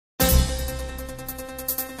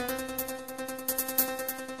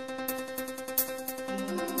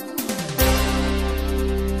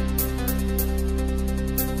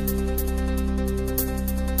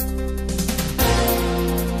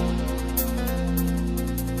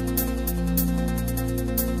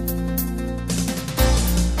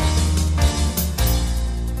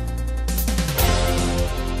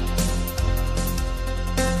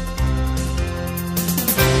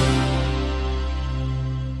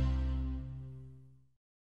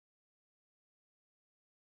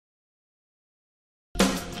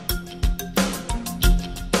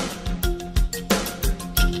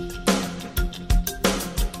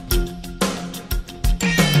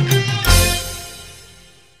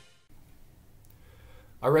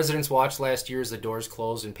Our residents watched last year as the doors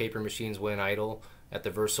closed and paper machines went idle at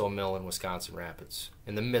the Verso Mill in Wisconsin Rapids,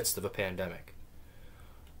 in the midst of a pandemic.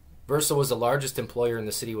 Verso was the largest employer in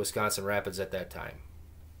the city of Wisconsin Rapids at that time.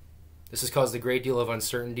 This has caused a great deal of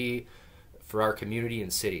uncertainty for our community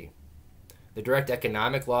and city. The direct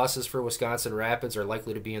economic losses for Wisconsin Rapids are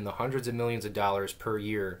likely to be in the hundreds of millions of dollars per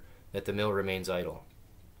year that the mill remains idle.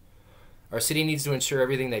 Our city needs to ensure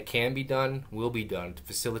everything that can be done will be done to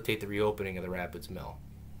facilitate the reopening of the Rapids Mill.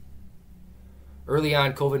 Early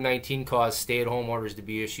on, COVID-19 caused stay-at-home orders to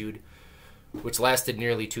be issued, which lasted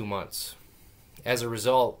nearly 2 months. As a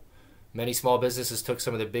result, many small businesses took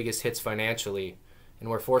some of the biggest hits financially and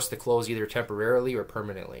were forced to close either temporarily or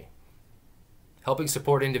permanently. Helping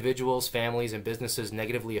support individuals, families, and businesses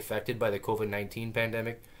negatively affected by the COVID-19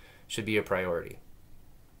 pandemic should be a priority.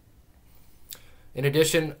 In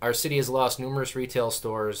addition, our city has lost numerous retail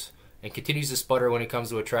stores and continues to sputter when it comes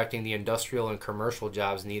to attracting the industrial and commercial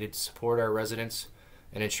jobs needed to support our residents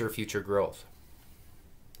and ensure future growth.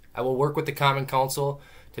 I will work with the Common Council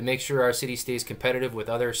to make sure our city stays competitive with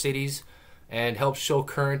other cities and help show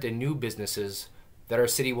current and new businesses that our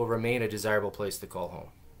city will remain a desirable place to call home.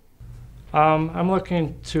 I'm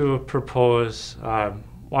looking to propose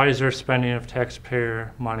wiser spending of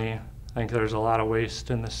taxpayer money. I think there's a lot of waste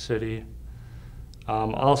in the city.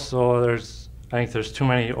 Also, I think there's too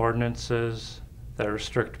many ordinances that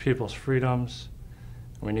restrict people's freedoms.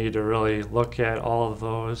 We need to really look at all of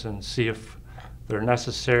those and see if they're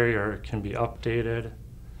necessary or can be updated.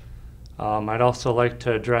 I'd also like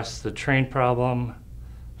to address the train problem.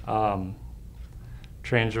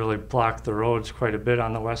 Trains really block the roads quite a bit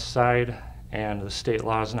on the west side, and the state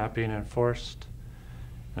law is not being enforced.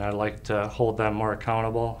 And I'd like to hold them more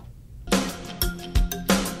accountable.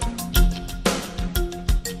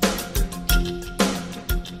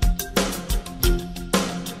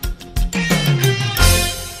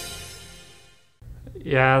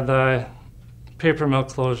 Yeah, the paper mill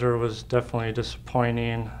closure was definitely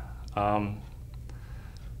disappointing.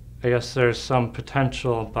 I guess there's some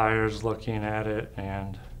potential buyers looking at it,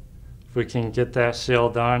 and if we can get that sale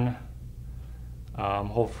done,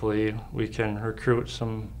 hopefully we can recruit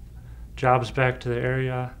some jobs back to the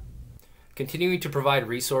area. Continuing to provide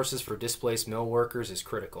resources for displaced mill workers is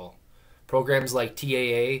critical. Programs like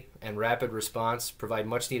TAA and Rapid Response provide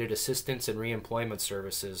much-needed assistance and reemployment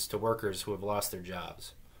services to workers who have lost their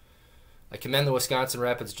jobs. I commend the Wisconsin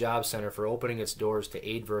Rapids Job Center for opening its doors to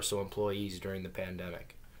aid Verso employees during the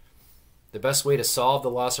pandemic. The best way to solve the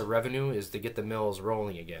loss of revenue is to get the mills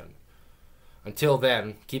rolling again. Until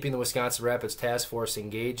then, keeping the Wisconsin Rapids Task Force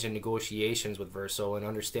engaged in negotiations with Verso and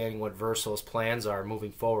understanding what Verso's plans are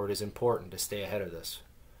moving forward is important to stay ahead of this.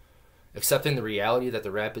 Accepting the reality that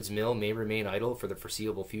the Rapids Mill may remain idle for the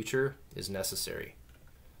foreseeable future is necessary.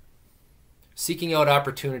 Seeking out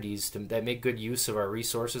opportunities that make good use of our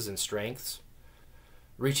resources and strengths,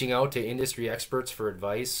 reaching out to industry experts for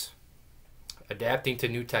advice, adapting to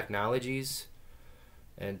new technologies,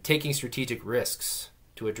 and taking strategic risks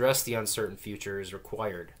to address the uncertain future is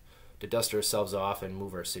required to dust ourselves off and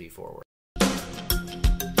move our city forward.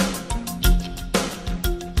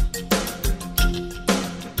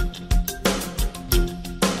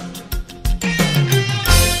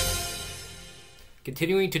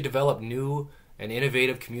 Continuing to develop new and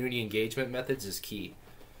innovative community engagement methods is key.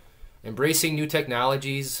 Embracing new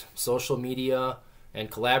technologies, social media, and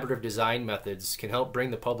collaborative design methods can help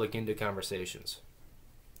bring the public into conversations.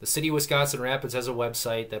 The City of Wisconsin Rapids has a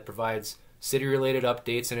website that provides city-related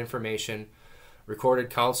updates and information, recorded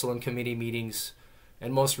council and committee meetings,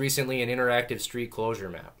 and most recently an interactive street closure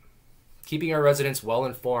map. Keeping our residents well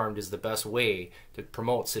informed is the best way to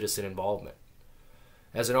promote citizen involvement.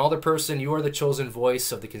 As an alderperson, you are the chosen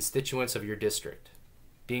voice of the constituents of your district.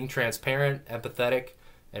 Being transparent, empathetic,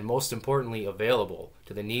 and most importantly, available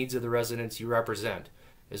to the needs of the residents you represent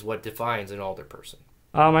is what defines an alderperson.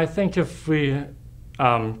 I think if we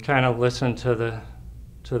kind of listen to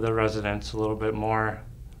the residents a little bit more,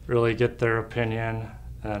 really get their opinion,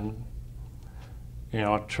 and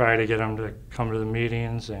try to get them to come to the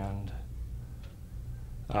meetings and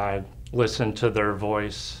listen to their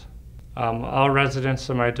voice. All residents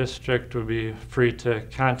of my district would be free to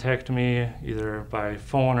contact me either by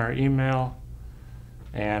phone or email,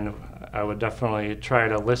 and I would definitely try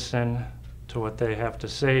to listen to what they have to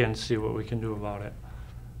say and see what we can do about it.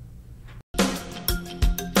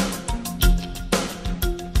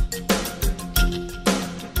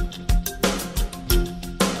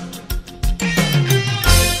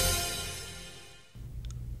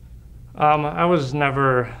 I was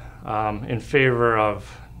never in favor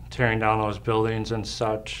of tearing down those buildings and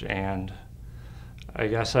such, and I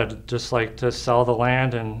guess I'd just like to sell the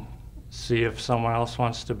land and see if someone else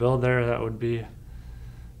wants to build there. That would be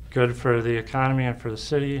good for the economy and for the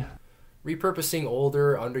city. Repurposing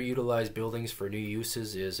older, underutilized buildings for new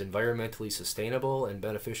uses is environmentally sustainable and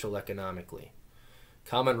beneficial economically.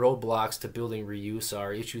 Common roadblocks to building reuse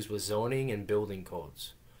are issues with zoning and building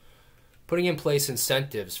codes. Putting in place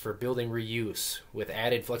incentives for building reuse with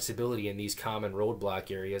added flexibility in these common roadblock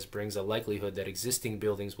areas brings a likelihood that existing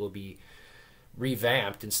buildings will be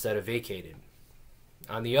revamped instead of vacated.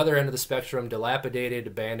 On the other end of the spectrum, dilapidated,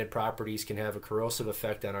 abandoned properties can have a corrosive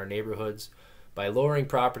effect on our neighborhoods by lowering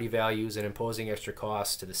property values and imposing extra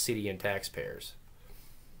costs to the city and taxpayers.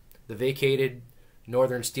 The vacated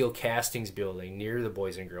Northern Steel Castings building near the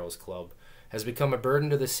Boys and Girls Club has become a burden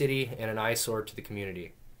to the city and an eyesore to the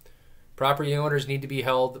community. Property owners need to be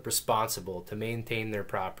held responsible to maintain their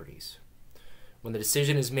properties. When the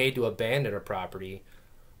decision is made to abandon a property,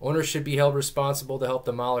 owners should be held responsible to help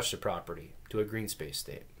demolish the property to a green space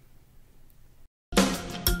state.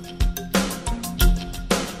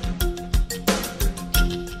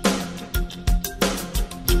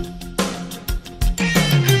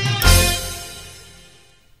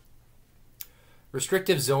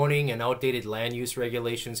 Restrictive zoning and outdated land use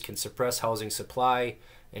regulations can suppress housing supply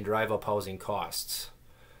and drive up housing costs.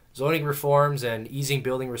 Zoning reforms and easing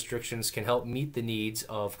building restrictions can help meet the needs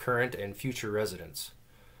of current and future residents.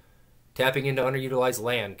 Tapping into underutilized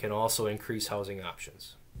land can also increase housing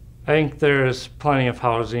options. I think there's plenty of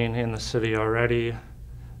housing in the city already,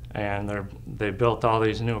 and they built all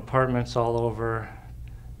these new apartments all over,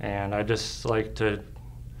 and I just like to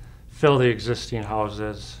fill the existing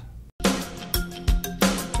houses.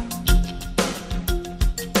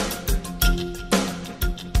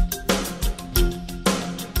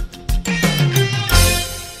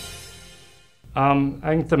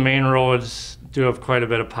 I think the main roads do have quite a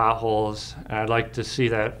bit of potholes, and I'd like to see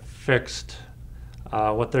that fixed.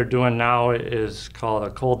 What they're doing now is called a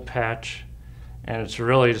cold patch, and it's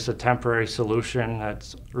really just a temporary solution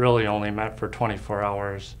that's really only meant for 24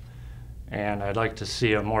 hours. And I'd like to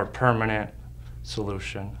see a more permanent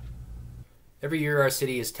solution. Every year, our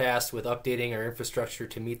city is tasked with updating our infrastructure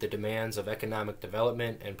to meet the demands of economic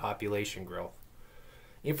development and population growth.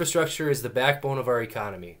 Infrastructure is the backbone of our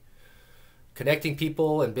economy, connecting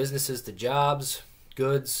people and businesses to jobs,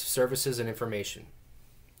 goods, services, and information.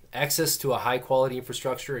 Access to a high-quality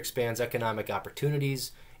infrastructure expands economic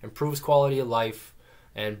opportunities, improves quality of life,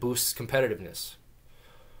 and boosts competitiveness.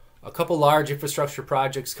 A couple large infrastructure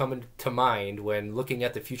projects come to mind when looking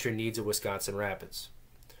at the future needs of Wisconsin Rapids.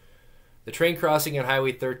 The train crossing on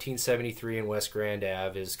Highway 1373 in West Grand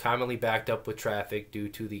Ave is commonly backed up with traffic due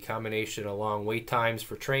to the combination of long wait times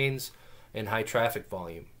for trains and high traffic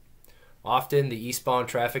volume. Often, the eastbound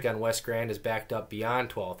traffic on West Grand is backed up beyond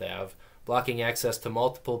 12th Ave, blocking access to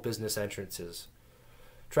multiple business entrances.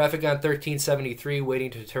 Traffic on 1373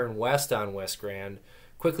 waiting to turn west on West Grand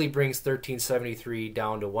quickly brings 1373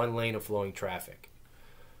 down to one lane of flowing traffic.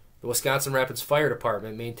 The Wisconsin Rapids Fire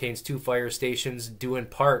Department maintains 2 fire stations due in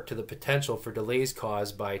part to the potential for delays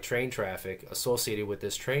caused by train traffic associated with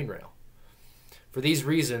this train rail. For these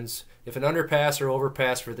reasons, if an underpass or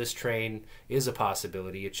overpass for this train is a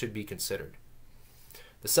possibility, it should be considered.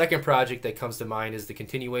 The second project that comes to mind is the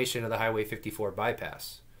continuation of the Highway 54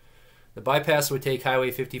 bypass. The bypass would take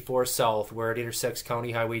Highway 54 south where it intersects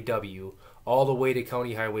County Highway W all the way to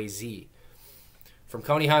County Highway Z. From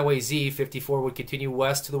County Highway Z, 54 would continue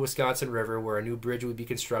west to the Wisconsin River where a new bridge would be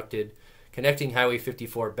constructed, connecting Highway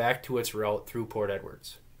 54 back to its route through Port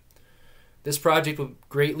Edwards. This project would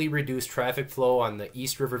greatly reduce traffic flow on the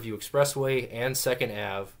East Riverview Expressway and 2nd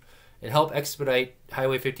Ave and help expedite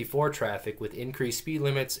Highway 54 traffic with increased speed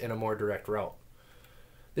limits and a more direct route.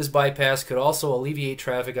 This bypass could also alleviate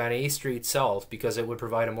traffic on A Street South because it would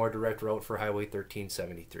provide a more direct route for Highway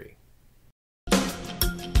 1373.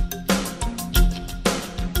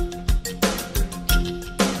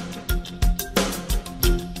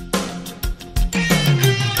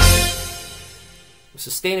 The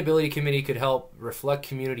Sustainability Committee could help reflect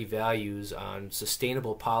community values on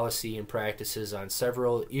sustainable policy and practices on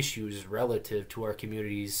several issues relative to our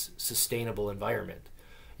community's sustainable environment,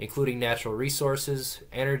 including natural resources,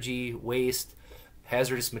 energy, waste,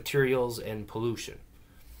 hazardous materials, and pollution.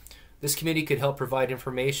 This committee could help provide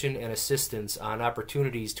information and assistance on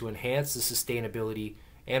opportunities to enhance the sustainability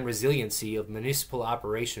and resiliency of municipal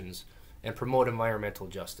operations and promote environmental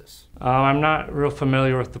justice. I'm not real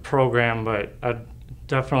familiar with the program, but I'd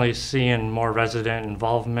definitely seeing more resident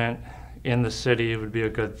involvement in the city would be a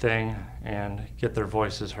good thing and get their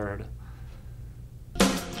voices heard.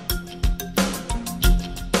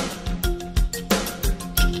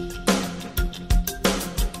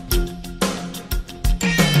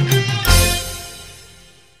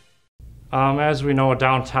 As we know,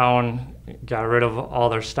 downtown got rid of all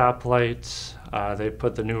their stoplights. They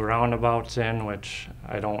put the new roundabouts in, which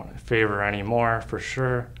I don't favor anymore for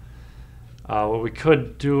sure. What we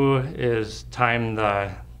could do is time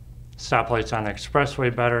the stoplights on the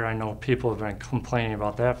expressway better. I know people have been complaining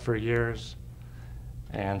about that for years,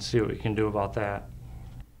 and see what we can do about that.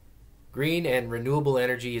 Green and renewable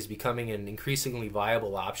energy is becoming an increasingly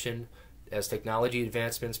viable option as technology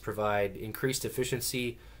advancements provide increased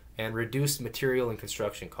efficiency and reduced material and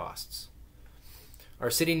construction costs. Our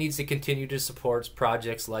city needs to continue to support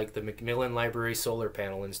projects like the Macmillan Library solar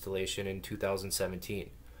panel installation in 2017.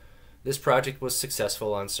 This project was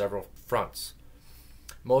successful on several fronts.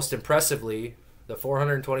 Most impressively, the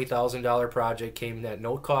 $420,000 project came at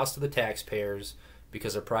no cost to the taxpayers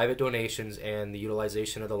because of private donations and the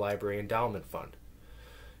utilization of the library endowment fund.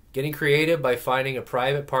 Getting creative by finding a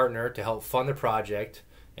private partner to help fund the project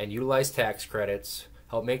and utilize tax credits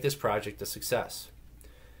helped make this project a success.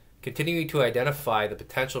 Continuing to identify the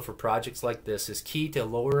potential for projects like this is key to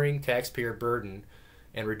lowering taxpayer burden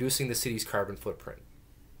and reducing the city's carbon footprint.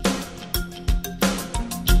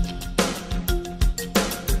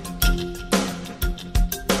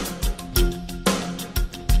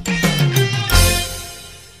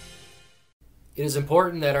 It is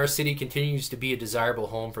important that our city continues to be a desirable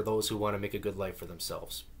home for those who want to make a good life for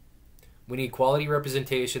themselves. We need quality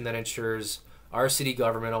representation that ensures our city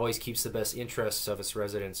government always keeps the best interests of its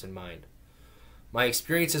residents in mind. My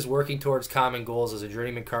experiences working towards common goals as a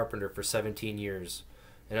journeyman carpenter for 17 years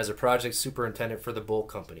and as a project superintendent for the Bull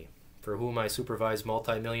Company, for whom I supervised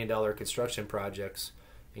multi-million-dollar construction projects,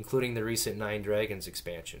 including the recent Nine Dragons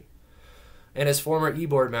expansion, and as former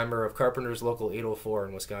e-board member of Carpenters Local 804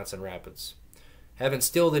 in Wisconsin Rapids, have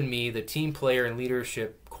instilled in me the team player and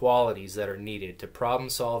leadership qualities that are needed to problem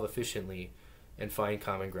solve efficiently and find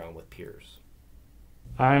common ground with peers.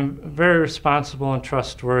 I'm very responsible and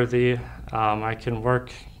trustworthy. I can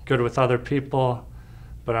work good with other people,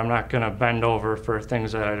 but I'm not going to bend over for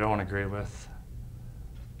things that I don't agree with.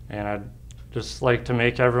 And I'd just like to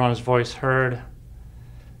make everyone's voice heard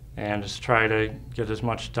and just try to get as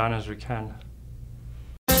much done as we can.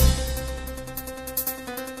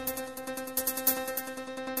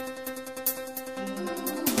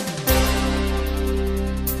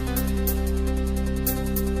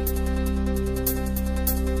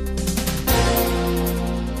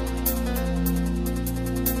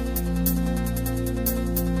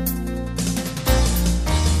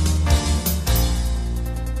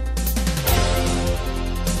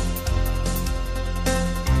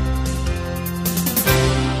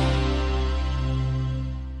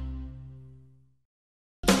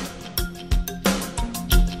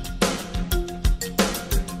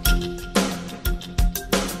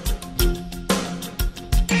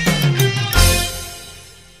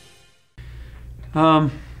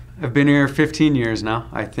 I've been here 15 years now.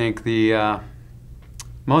 I think the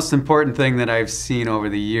most important thing that I've seen over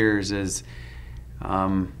the years is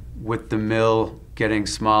with the mill getting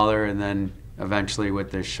smaller and then eventually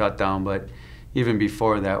with the shutdown, but even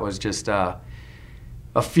before that was just a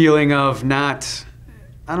feeling of not,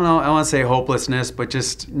 I don't know, I want to say hopelessness, but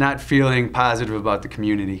just not feeling positive about the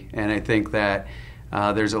community. And I think that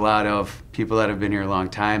there's a lot of people that have been here a long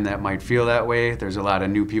time that might feel that way. There's a lot of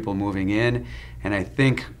new people moving in. And I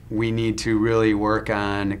think we need to really work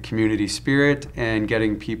on community spirit and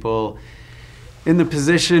getting people in the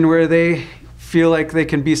position where they feel like they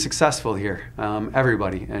can be successful here,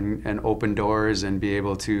 everybody, and open doors and be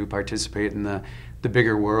able to participate in the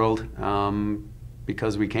bigger world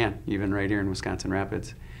because we can, even right here in Wisconsin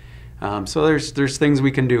Rapids. So there's things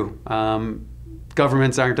we can do.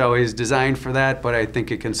 Governments aren't always designed for that, but I think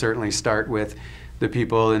it can certainly start with the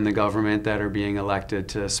people in the government that are being elected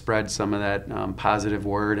to spread some of that positive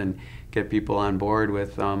word and get people on board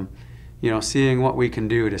with, seeing what we can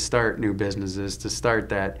do to start new businesses, to start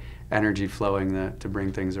that energy flowing to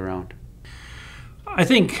bring things around. I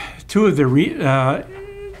think two of the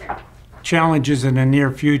challenges in the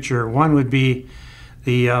near future, one would be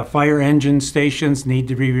the fire engine stations need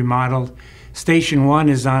to be remodeled. Station 1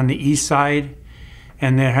 is on the east side,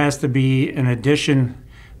 and there has to be an addition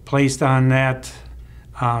placed on that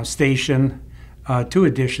station, 2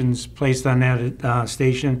 additions placed on that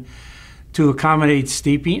station to accommodate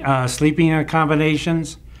sleeping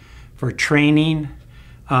accommodations, for training,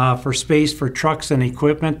 for space for trucks and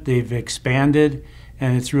equipment. They've expanded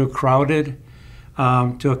and it's real crowded,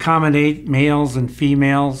 to accommodate males and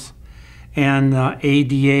females, and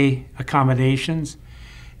ADA accommodations.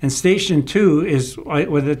 And Station 2 is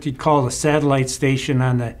what you'd call a satellite station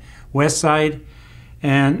on the west side.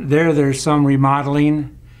 And there's some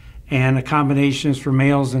remodeling and accommodations for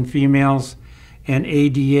males and females, and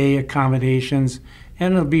ADA accommodations,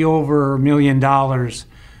 and it'll be over $1 million,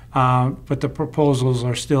 but the proposals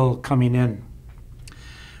are still coming in.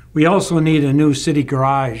 We also need a new city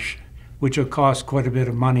garage, which will cost quite a bit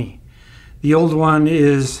of money. The old one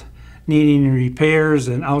is needing repairs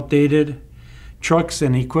and outdated. Trucks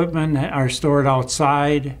and equipment are stored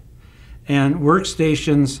outside, and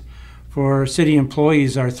workstations for city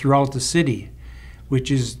employees are throughout the city, which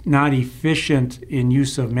is not efficient in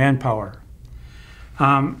use of manpower.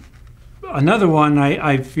 Another one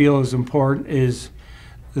I feel is important is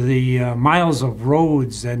the miles of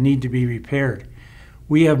roads that need to be repaired.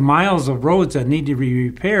 We have miles of roads that need to be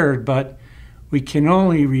repaired, but we can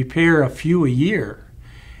only repair a few a year.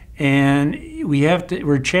 And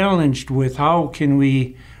we're challenged with how can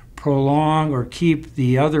we prolong or keep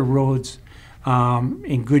the other roads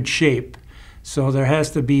in good shape. So there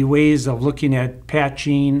has to be ways of looking at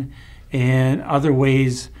patching and other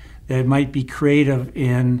ways that might be creative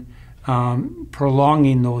in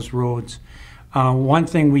prolonging those roads. One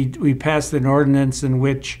thing, we passed an ordinance in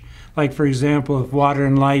which, like for example, if Water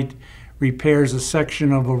and Light repairs a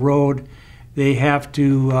section of a road, they have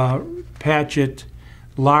to patch it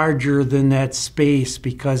larger than that space,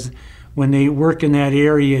 because when they work in that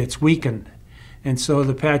area, it's weakened. And so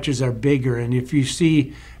the patches are bigger. And if you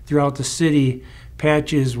see throughout the city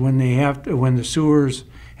patches when the sewers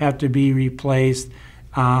have to be replaced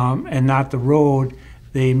and not the road,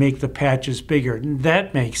 they make the patches bigger. And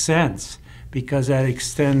that makes sense because that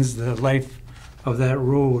extends the life of that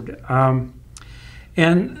road.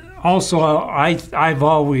 And also, I've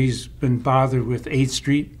always been bothered with 8th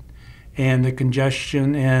Street and the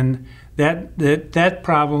congestion, and that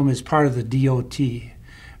problem is part of the DOT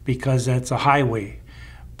because that's a highway.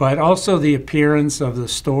 But also the appearance of the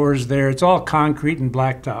stores there, it's all concrete and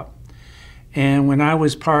blacktop. And when I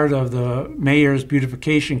was part of the Mayor's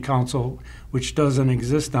Beautification Council, which doesn't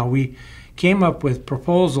exist now, we came up with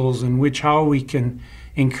proposals in which how we can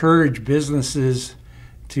encourage businesses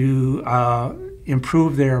to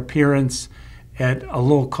improve their appearance at a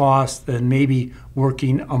low cost and maybe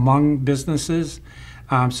working among businesses.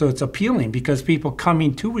 So it's appealing because people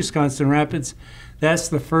coming to Wisconsin Rapids, that's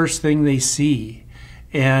the first thing they see.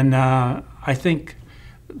 And I think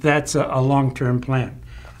that's a long-term plan.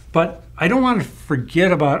 But I don't want to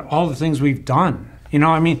forget about all the things we've done. You know,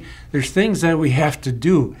 I mean, there's things that we have to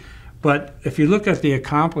do. But if you look at the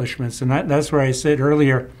accomplishments, and that's where I said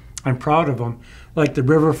earlier, I'm proud of them. Like the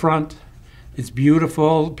riverfront, it's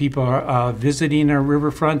beautiful. People are visiting our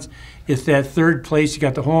riverfronts. It's that third place. You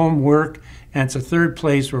got the home, work, and it's a third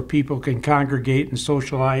place where people can congregate and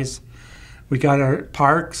socialize. We got our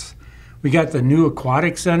parks. We got the new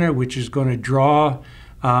aquatic center, which is going to draw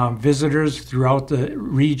visitors throughout the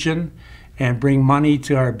region and bring money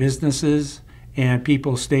to our businesses and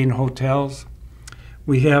people stay in hotels.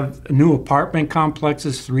 We have new apartment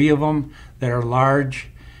complexes, 3 of them that are large.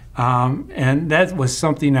 And that was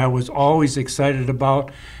something I was always excited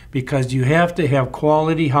about because you have to have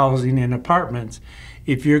quality housing in apartments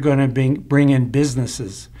if you're going to bring in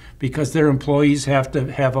businesses because their employees have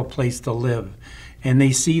to have a place to live. And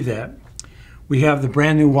they see that. We have the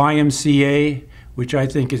brand new YMCA, which I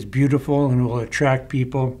think is beautiful and will attract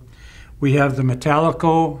people. We have the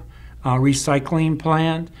Metallico recycling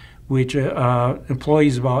plant, which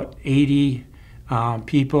employs about 80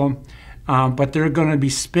 people. But there are going to be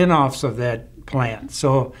spin-offs of that plant.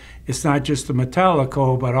 So it's not just the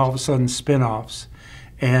Metallico, but all of a sudden spin-offs.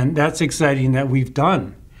 And that's exciting that we've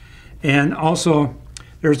done. And also,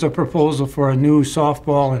 there's a proposal for a new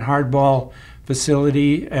softball and hardball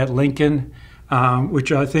facility at Lincoln,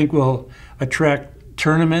 which I think will attract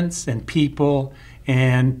tournaments and people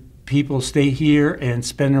stay here and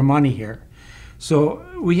spend their money here. So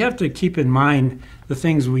we have to keep in mind the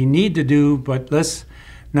things we need to do, but let's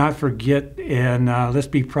not forget and let's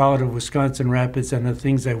be proud of Wisconsin Rapids and the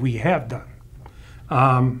things that we have done.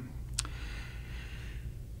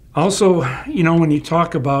 Also, you know, when you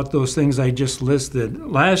talk about those things I just listed,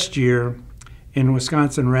 last year in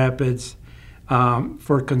Wisconsin Rapids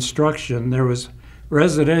for construction, there was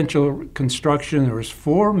residential construction, there was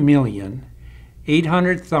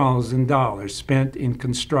 $4,800,000 spent in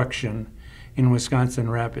construction in Wisconsin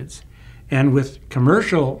Rapids. And with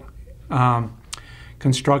commercial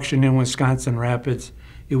construction in Wisconsin Rapids,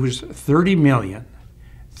 it was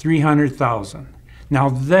 $30,300,000. Now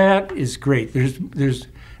that is great.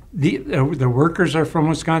 The workers are from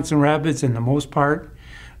Wisconsin Rapids, in the most part.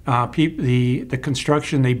 The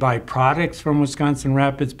construction, they buy products from Wisconsin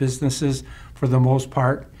Rapids businesses for the most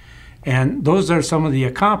part. And those are some of the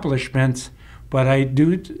accomplishments, but I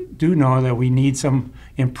do know that we need some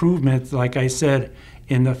improvements, like I said,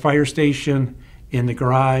 in the fire station, in the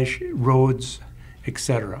garage, roads,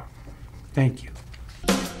 etc. Thank you.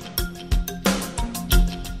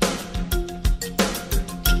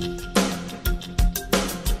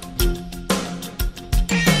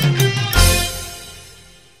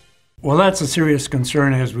 Well, that's a serious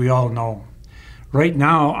concern, as we all know. Right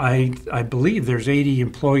now, I believe there's 80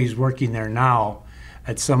 employees working there now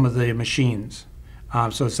at some of the machines.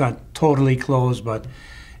 So it's not totally closed, but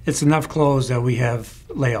it's enough closed that we have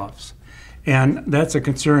layoffs. And that's a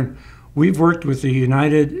concern. We've worked with the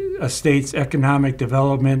United States Economic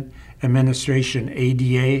Development Administration,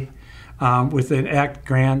 ADA, with an ACT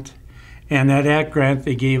grant. And that ACT grant,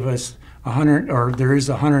 they gave us there is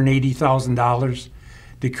 $180,000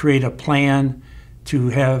 to create a plan to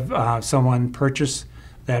have someone purchase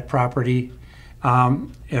that property,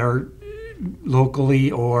 or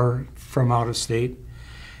locally or from out of state.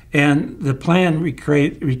 And the plan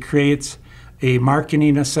recreates a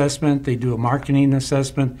marketing assessment. They do a marketing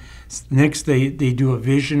assessment. Next, they do a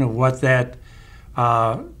vision of what that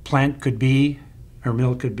plant could be, or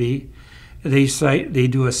mill could be. They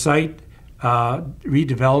do a site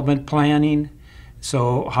redevelopment planning.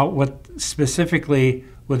 So what specifically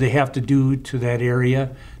would they have to do to that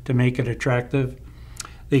area to make it attractive?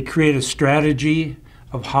 They create a strategy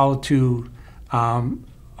of how to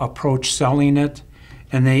approach selling it,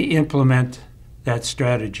 and they implement that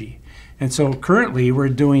strategy. And so currently we're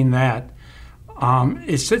doing that.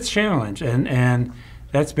 It's a challenge, and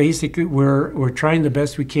that's basically we're trying the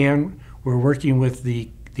best we can. We're working with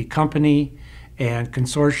the company and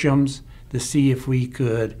consortiums to see if we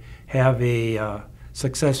could have a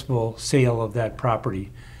successful sale of that property.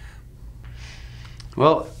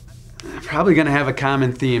 Well, probably going to have a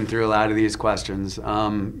common theme through a lot of these questions.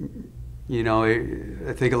 You know,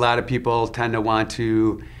 I think a lot of people tend to want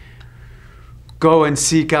to go and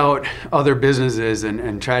seek out other businesses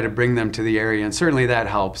and try to bring them to the area, and certainly that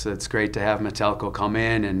helps. It's great to have Metelco come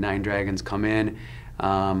in and Nine Dragons come in,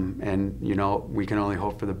 and you know, we can only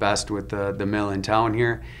hope for the best with the mill in town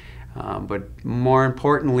here. But more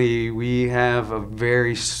importantly, we have a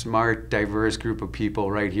very smart, diverse group of people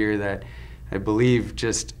right here that I believe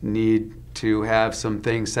just need to have some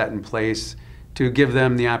things set in place to give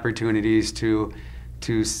them the opportunities to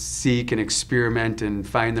seek and experiment and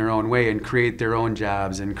find their own way and create their own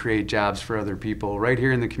jobs and create jobs for other people right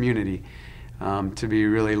here in the community. To be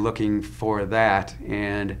really looking for that,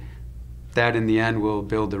 and that in the end will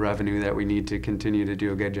build the revenue that we need to continue to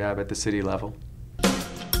do a good job at the city level.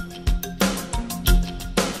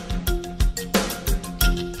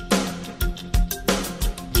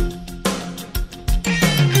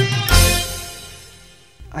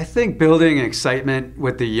 I think building excitement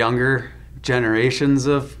with the younger generations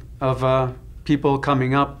of people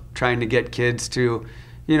coming up, trying to get kids to,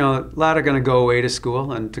 you know, a lot are going to go away to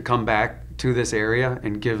school and to come back to this area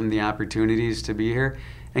and give them the opportunities to be here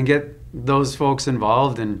and get those folks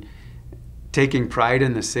involved in taking pride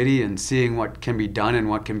in the city and seeing what can be done and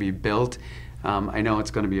what can be built. I know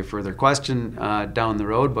it's going to be a further question down the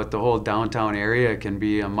road, but the whole downtown area can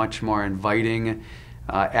be a much more inviting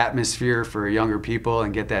atmosphere for younger people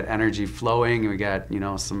and get that energy flowing. We got, you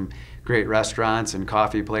know, some great restaurants and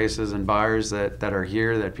coffee places and bars that are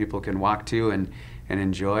here that people can walk to and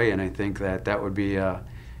enjoy, and I think that would be a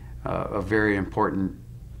very important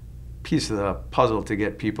piece of the puzzle to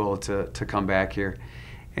get people to come back here.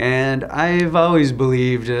 And I've always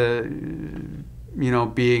believed, you know,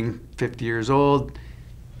 being 50 years old,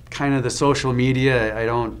 kind of the social media,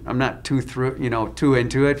 I'm not too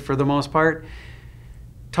into it for the most part.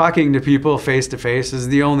 Talking to people face to face is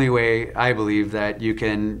the only way I believe that you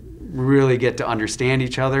can really get to understand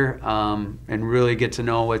each other, and really get to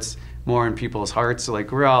know what's more in people's hearts.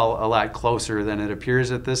 Like, we're all a lot closer than it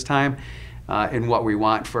appears at this time, in what we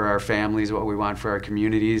want for our families, what we want for our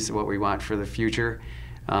communities, what we want for the future.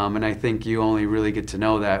 And I think you only really get to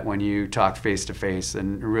know that when you talk face to face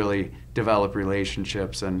and really develop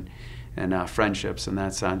relationships and friendships in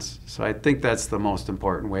that sense. So I think that's the most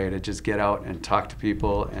important way, to just get out and talk to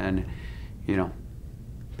people and, you know,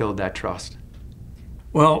 build that trust.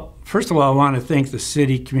 Well, first of all, I want to thank the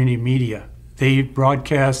city community media. They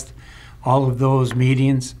broadcast all of those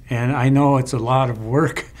meetings, and I know it's a lot of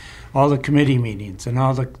work, all the committee meetings and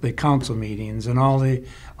all the council meetings and all the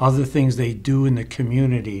other things they do in the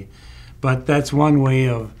community. But that's one way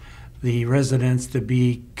of the residents to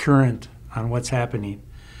be current on what's happening.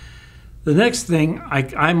 The next thing,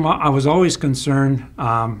 I was always concerned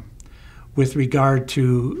with regard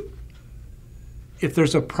to if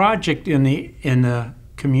there's a project in the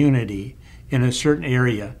community in a certain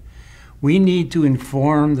area, We need to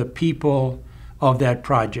inform the people of that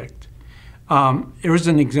project. There was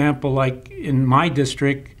an example, like in my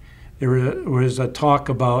district, there was a talk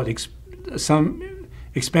about expanding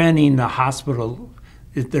the hospital.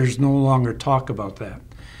 There's no longer talk about that.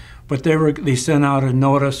 But they sent out a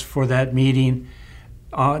notice for that meeting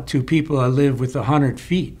to people that live with 100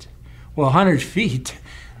 feet. Well, 100 feet,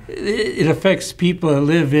 it affects people that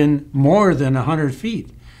live in more than 100 feet.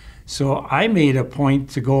 So I made a point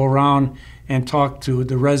to go around and talk to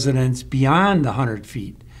the residents beyond 100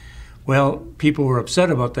 feet. Well, people were upset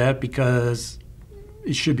about that because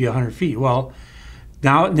it should be 100 feet. Well,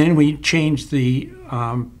 then we changed the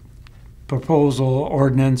proposal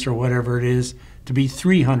ordinance or whatever it is to be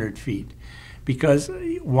 300 feet. Because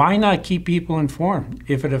why not keep people informed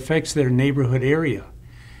if it affects their neighborhood area?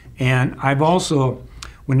 And I've also,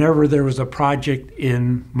 whenever there was a project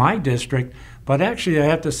in my district, but actually I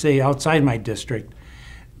have to say outside my district,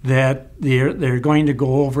 that they're going to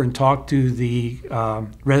go over and talk to the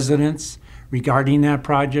residents regarding that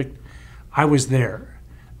project. I was there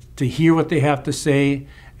to hear what they have to say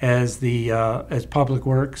as Public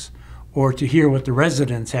Works, or to hear what the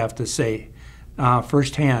residents have to say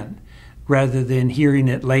firsthand, rather than hearing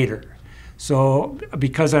it later. So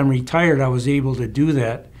because I'm retired, I was able to do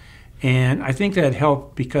that. And I think that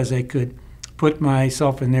helped because I could put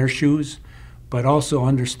myself in their shoes, but also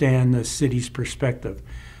understand the city's perspective.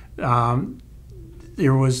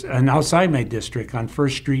 There was outside my district on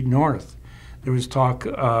First Street North. There was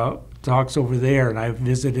talks over there, and I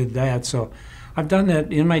visited that. So I've done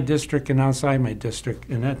that in my district and outside my district,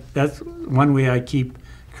 and that's one way I keep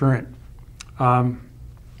current.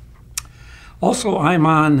 Also, I'm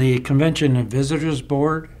on the Convention and Visitors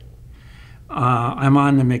Board. I'm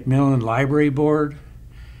on the McMillan Library Board,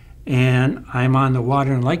 and I'm on the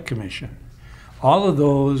Water and Light Commission. All of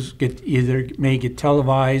those may get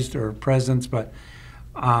televised or presents, but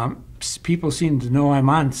people seem to know I'm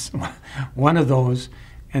on one of those,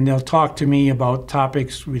 and they'll talk to me about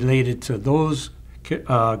topics related to those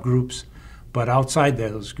groups, but outside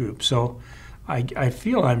those groups. So I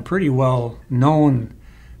feel I'm pretty well known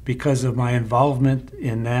because of my involvement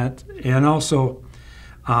in that, and also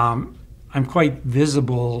I'm quite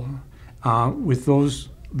visible with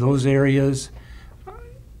those areas,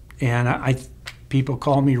 and people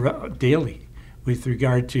call me daily with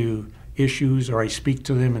regard to issues, or I speak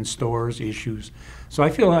to them in stores, issues. So I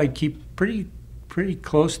feel I keep pretty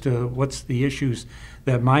close to what's the issues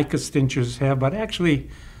that my constituents have, but actually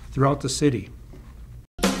throughout the city.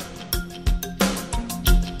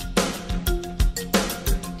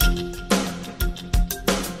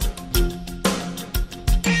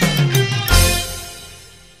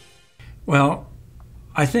 Well,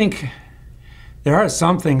 I think there are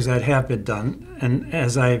some things that have been done, and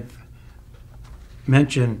as I've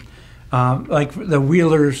mentioned, like the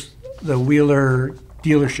Wheeler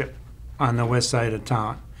dealership on the west side of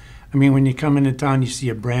town. I mean, when you come into town, you see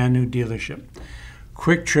a brand new dealership.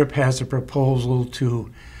 Quick Trip has a proposal to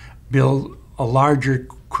build a larger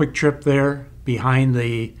Quick Trip there behind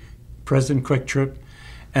the present Quick Trip,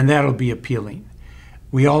 and that'll be appealing.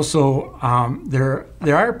 We also, there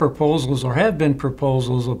are proposals, or have been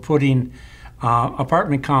proposals, of putting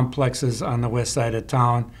apartment complexes on the west side of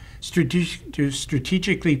town,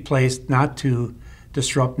 strategically placed not to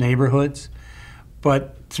disrupt neighborhoods.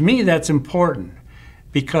 But to me, that's important,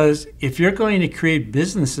 because if you're going to create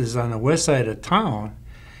businesses on the west side of town,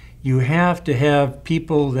 you have to have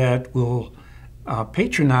people that will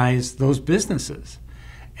patronize those businesses.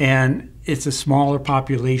 And it's a smaller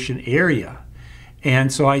population area.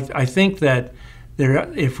 And so I think that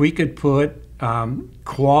if we could put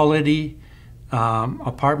quality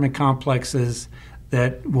apartment complexes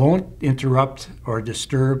that won't interrupt or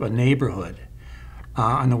disturb a neighborhood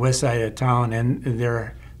on the west side of town, and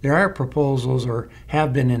there are proposals, or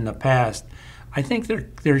have been in the past, I think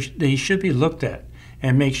they should be looked at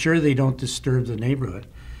and make sure they don't disturb the neighborhood.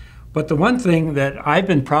 But the one thing that I've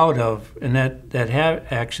been proud of, and that have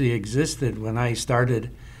actually existed when I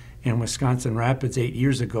started in Wisconsin Rapids 8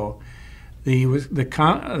 years ago, the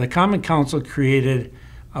Common Council created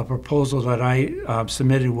a proposal that I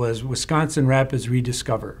submitted, was Wisconsin Rapids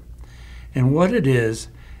Rediscover. And what it is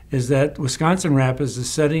that Wisconsin Rapids is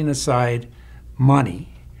setting aside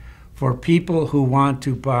money for people who want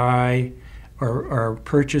to buy or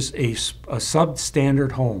purchase a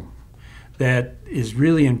substandard home that is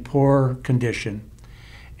really in poor condition.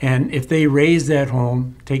 And if they raise that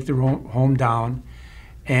home, take the home down,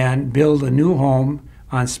 and build a new home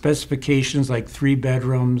on specifications like 3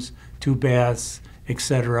 bedrooms, 2 baths,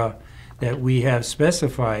 etc., that we have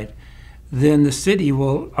specified, then the city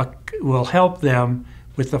will help them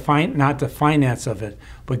with not the finance of it,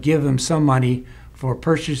 but give them some money for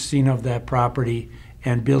purchasing of that property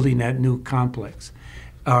and building that new complex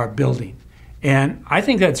or building. And I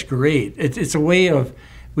think that's great. It's a way of,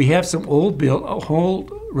 we have some old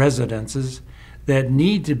residences that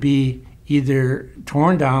need to be either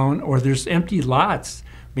torn down or there's empty lots.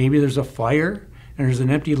 Maybe there's a fire and there's an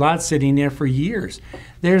empty lot sitting there for years.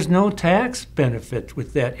 There's no tax benefit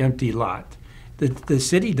with that empty lot. The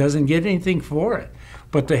city doesn't get anything for it.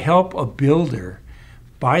 But to help a builder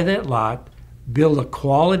buy that lot, build a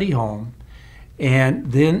quality home,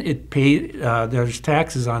 and then there's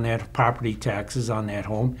taxes on that, property taxes on that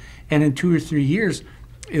home, and in 2 or 3 years,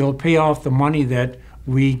 it'll pay off the money that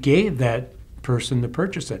we gave that person to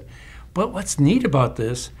purchase it. But what's neat about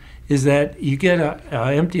this is that you get an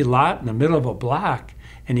empty lot in the middle of a block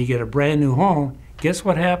and you get a brand new home. Guess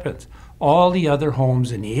what happens? All the other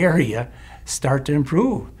homes in the area start to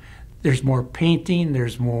improve. There's more painting,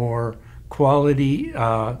 there's more quality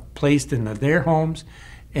placed into their homes,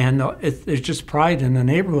 and there's just pride in the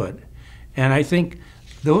neighborhood. And I think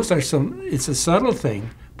those are it's a subtle thing,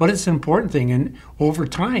 but it's an important thing. And over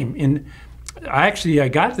time, I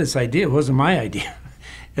got this idea, it wasn't my idea.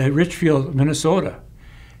 Richfield, Minnesota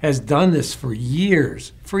has done this for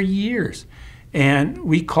years. And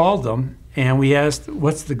we called them and we asked,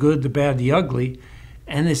 what's the good, the bad, the ugly?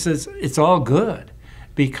 And they says, it's all good,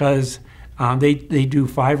 because they do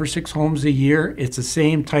 5 or 6 homes a year. It's the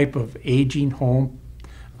same type of aging home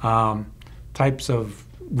types of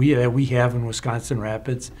that we have in Wisconsin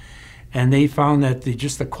Rapids. And they found that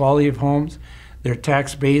just the quality of homes, their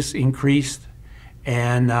tax base increased.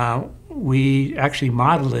 And we actually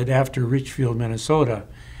modeled it after Richfield, Minnesota.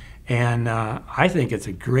 And I think it's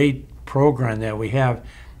a great program that we have.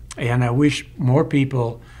 And I wish more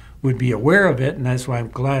people would be aware of it. And that's why I'm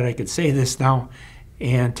glad I could say this now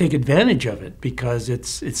and take advantage of it, because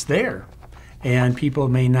it's there and people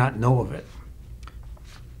may not know of it.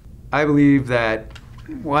 I believe that,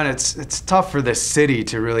 one, it's tough for the city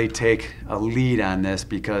to really take a lead on this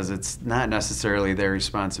because it's not necessarily their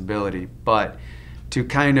responsibility, but to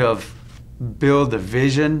kind of build a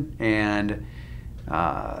vision and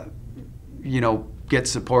get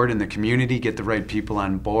support in the community, get the right people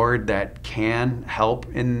on board that can help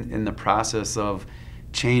in the process of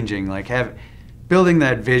changing, building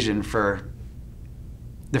that vision for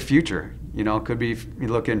the future. Could be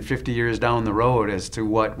looking 50 years down the road as to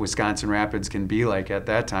what Wisconsin Rapids can be like at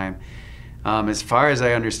that time. As far as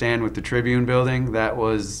I understand with the Tribune building,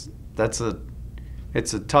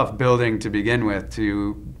 it's a tough building to begin with,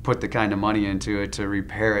 to put the kind of money into it to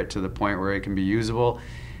repair it to the point where it can be usable.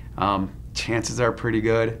 Chances are pretty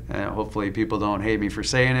good. Hopefully people don't hate me for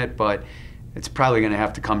saying it, but it's probably going to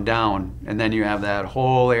have to come down. And then you have that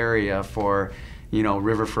whole area for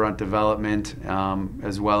riverfront development,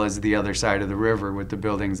 as well as the other side of the river with the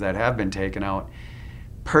buildings that have been taken out.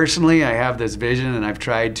 Personally, I have this vision and I've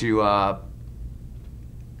tried to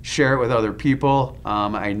share it with other people.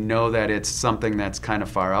 I know that it's something that's kind of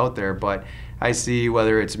far out there, but I see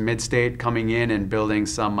whether it's Midstate coming in and building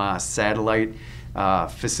some satellite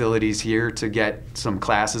facilities here to get some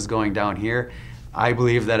classes going down here. I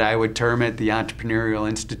believe that I would term it the Entrepreneurial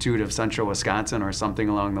Institute of Central Wisconsin or something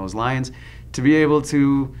along those lines, to be able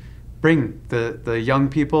to bring the young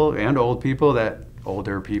people and older people that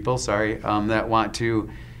want to,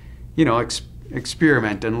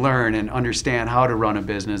 experiment and learn and understand how to run a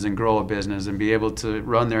business and grow a business and be able to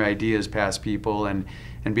run their ideas past people and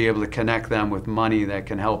be able to connect them with money that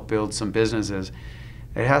can help build some businesses.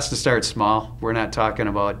 It has to start small. We're not talking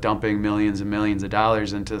about dumping millions and millions of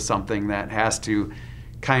dollars into something that has to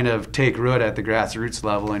kind of take root at the grassroots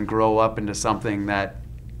level and grow up into something that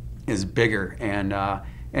is bigger and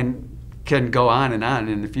can go on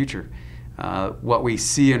in the future. What we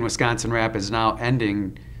see in Wisconsin Rapids now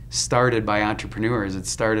started by entrepreneurs. It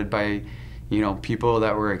started by people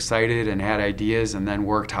that were excited and had ideas and then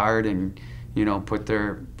worked hard and put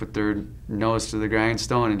their nose to the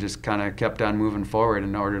grindstone and just kind of kept on moving forward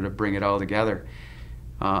in order to bring it all together.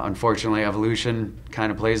 Unfortunately, evolution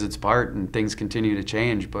kind of plays its part and things continue to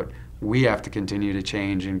change, but we have to continue to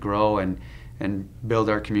change and grow and build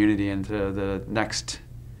our community into the next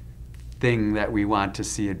thing that we want to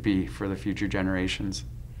see it be for the future generations.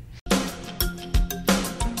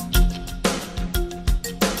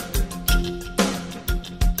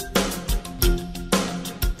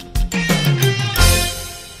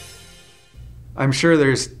 I'm sure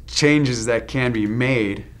there's changes that can be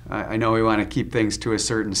made. I know we want to keep things to a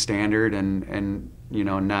certain standard and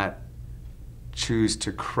not choose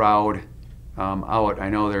to crowd out. I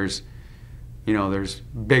know there's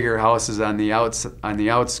bigger houses on the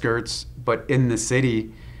outskirts But in the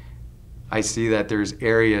city, I see that there's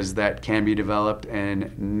areas that can be developed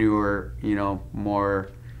and newer, more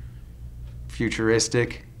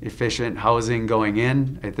futuristic, efficient housing going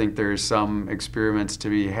in. I think there's some experiments to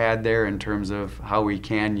be had there in terms of how we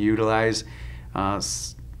can utilize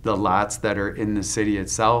the lots that are in the city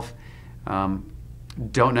itself.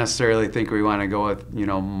 Don't necessarily think we want to go with,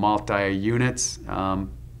 multi-units,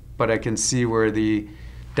 but I can see where the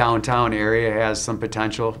downtown area has some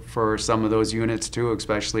potential for some of those units too,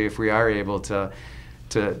 especially if we are able to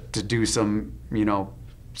do some,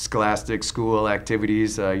 scholastic school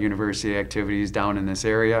activities, university activities down in this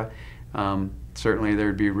area. Certainly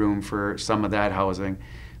there'd be room for some of that housing.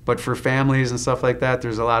 But for families and stuff like that,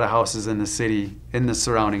 there's a lot of houses in the city, in the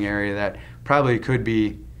surrounding area, that probably could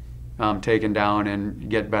be taken down and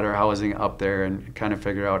get better housing up there and kind of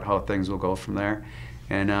figure out how things will go from there.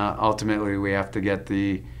 And ultimately, we have to get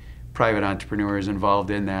the private entrepreneurs involved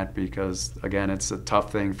in that because, again, it's a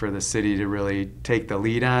tough thing for the city to really take the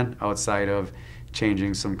lead on outside of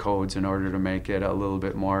changing some codes in order to make it a little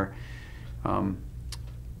bit more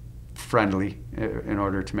friendly in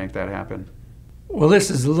order to make that happen. Well, this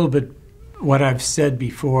is a little bit what I've said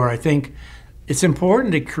before. I think it's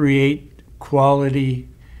important to create quality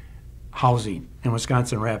housing in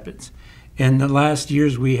Wisconsin Rapids. In the last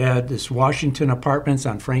years, we had this Washington Apartments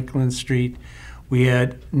on Franklin Street. We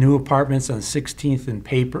had new apartments on 16th and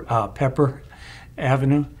Pepper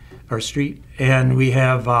Avenue or Street. And we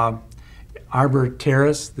have Arbor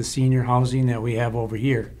Terrace, the senior housing that we have over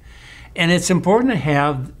here. And it's important to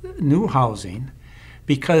have new housing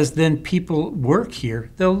because then people work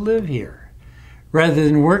here, they'll live here. Rather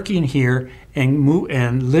than working here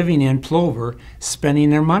and living in Plover, spending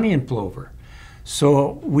their money in Plover.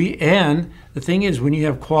 So and the thing is, when you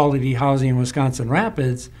have quality housing in Wisconsin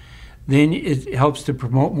Rapids, then it helps to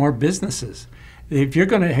promote more businesses. If you're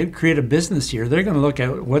going to create a business here, they're going to look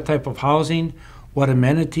at what type of housing, what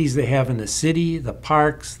amenities they have in the city, the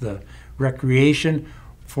parks, the recreation,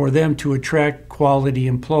 for them to attract quality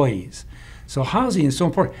employees. So housing is so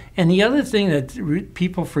important. And the other thing that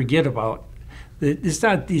people forget about, it's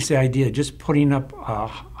not this idea of just putting up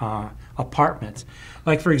apartments.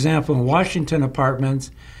 Like, for example, in Washington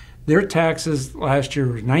Apartments, their taxes last year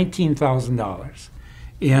were $19,000.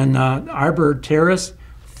 In Arbor Terrace,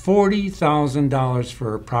 $40,000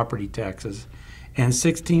 for property taxes. And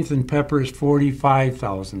 16th and Pepper is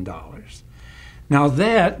 $45,000. Now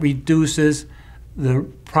that reduces the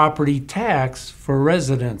property tax for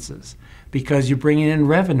residences because you're bringing in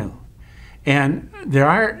revenue. And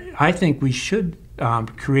I think we should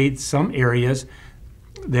create some areas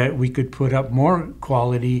that we could put up more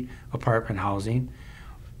quality apartment housing,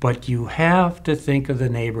 but you have to think of the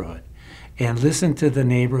neighborhood and listen to the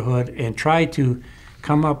neighborhood and try to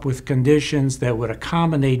come up with conditions that would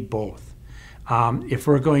accommodate both. If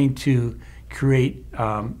we're going to create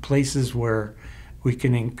places where we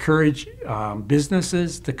can encourage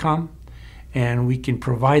businesses to come and we can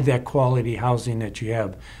provide that quality housing that you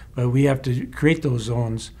have, but we have to create those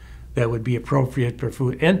zones that would be appropriate for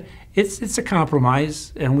food. And it's a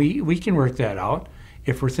compromise, and we can work that out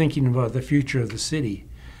if we're thinking about the future of the city.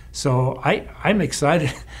 So I'm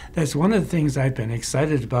excited. That's one of the things I've been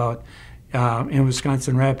excited about in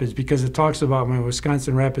Wisconsin Rapids, because it talks about my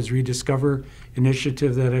Wisconsin Rapids Rediscover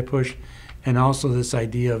initiative that I push, and also this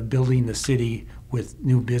idea of building the city with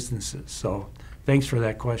new businesses. So thanks for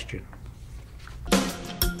that question.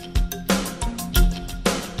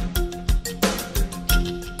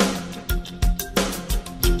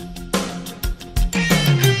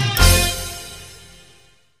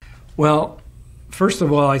 Well, first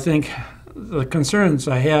of all, I think the concerns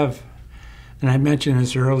I have, and I mentioned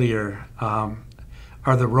this earlier, are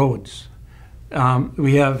the roads.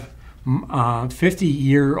 We have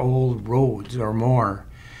 50-year-old roads or more,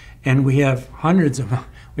 and we have hundreds of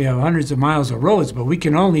miles of roads, but we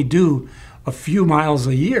can only do a few miles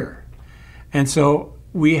a year, and so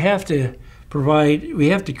we have to create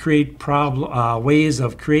ways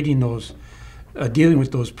of creating those, dealing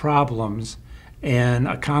with those problems and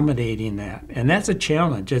accommodating that. And that's a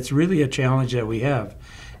challenge. It's really a challenge that we have.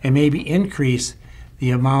 And maybe increase the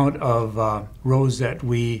amount of roads that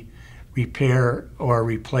we repair or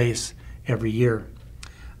replace every year.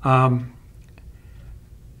 The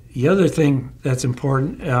other thing that's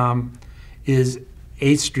important is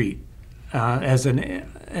 8th Street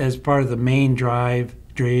as part of the main drag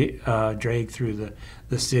through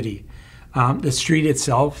the city. The street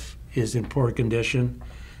itself is in poor condition.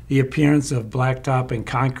 The appearance of blacktop and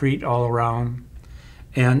concrete all around.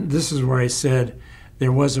 And this is where I said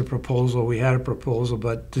there was a proposal, we had a proposal,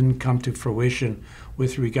 but didn't come to fruition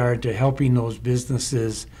with regard to helping those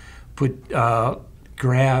businesses put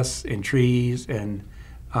grass and trees and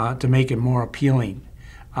to make it more appealing.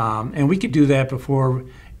 And we could do that before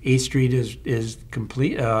 8th Street is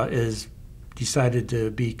complete, is decided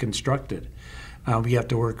to be constructed. We have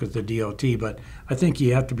to work with the DOT, but I think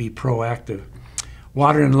you have to be proactive.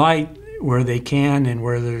 Water and light, where they can and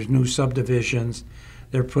where there's new subdivisions,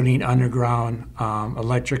 they're putting underground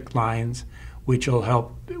electric lines, which will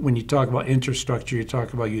help. When you talk about infrastructure, you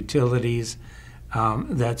talk about utilities.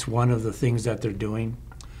 That's one of the things that they're doing.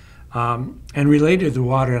 And related to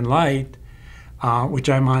water and light, which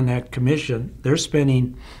I'm on that commission, they're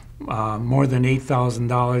spending more than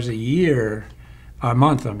 $8,000 a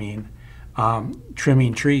month,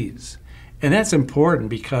 trimming trees. And that's important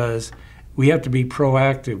because we have to be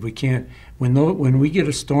proactive. We can't, when we get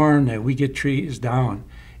a storm that we get trees down,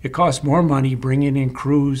 it costs more money bringing in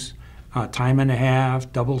crews, time and a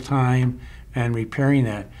half, double time, and repairing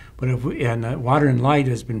that. But Water and Light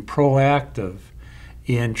has been proactive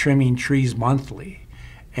in trimming trees monthly.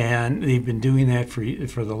 And they've been doing that for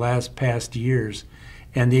the past years.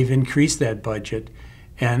 And they've increased that budget.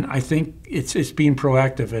 And I think it's being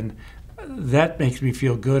proactive. And that makes me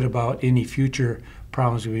feel good about any future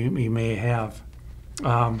problems we may have.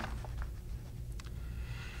 And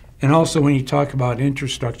also when you talk about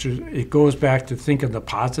infrastructure, it goes back to think of the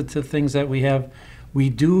positive things that we have. We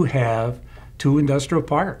do have 2 industrial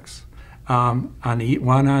parks, one on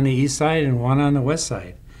the east side and one on the west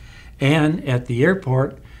side. And at the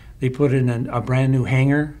airport, they put in a brand new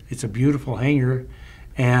hangar. It's a beautiful hangar,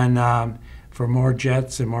 and for more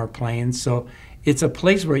jets and more planes. So it's a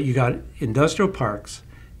place where you got industrial parks,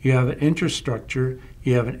 you have an infrastructure,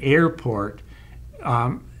 you have an airport.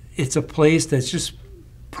 It's a place that's just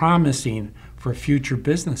promising for future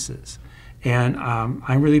businesses. And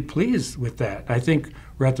I'm really pleased with that. I think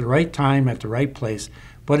we're at the right time, at the right place.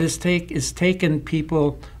 But it's taken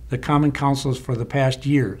people, the common councils, for the past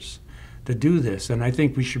years to do this. And I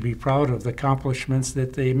think we should be proud of the accomplishments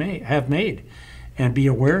that they have made and be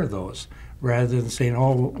aware of those, rather than saying,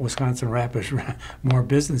 oh, Wisconsin Rapids, more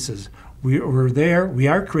businesses. We're there, we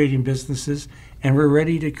are creating businesses, and we're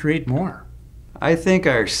ready to create more. I think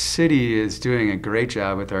our city is doing a great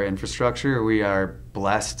job with our infrastructure. We are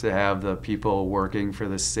blessed to have the people working for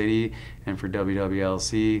the city and for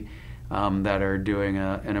WWLC that are doing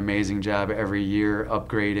an amazing job every year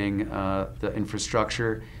upgrading the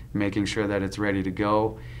infrastructure, making sure that it's ready to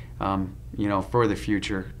go, for the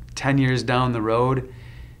future. 10 years down the road,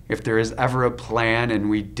 if there is ever a plan and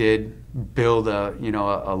we did build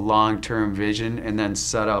a long-term vision and then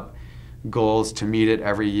set up goals to meet it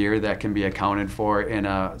every year that can be accounted for in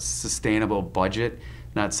a sustainable budget,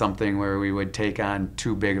 not something where we would take on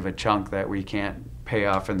too big of a chunk that we can't pay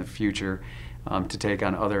off in the future to take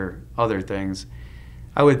on other things.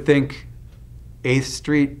 I would think 8th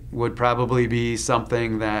Street would probably be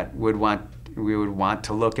something that we would want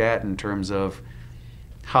to look at in terms of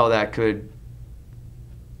how that could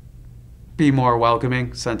be more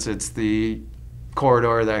welcoming, since it's the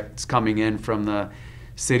corridor that's coming in from the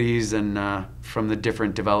cities and from the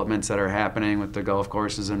different developments that are happening with the golf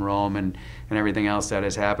courses in Rome and everything else that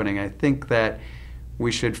is happening. I think that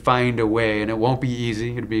we should find a way, and it won't be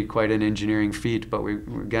easy. It'll be quite an engineering feat, but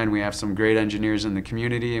we have some great engineers in the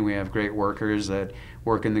community, and we have great workers that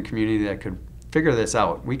work in the community that could figure this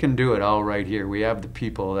out. We can do it all right here. We have the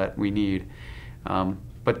people that we need.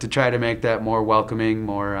 But to try to make that more welcoming,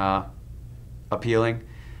 more appealing,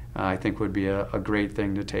 I think would be a great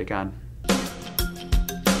thing to take on.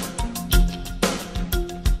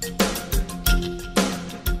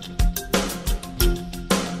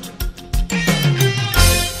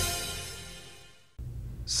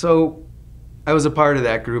 So I was a part of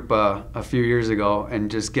that group a few years ago, and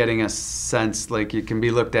just getting a sense, like, it can be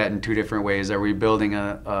looked at in 2 different ways. Are we building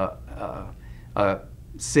a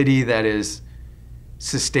city that is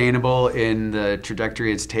sustainable in the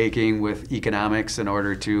trajectory it's taking with economics in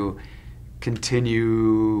order to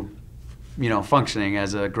continue, functioning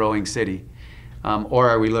as a growing city? Or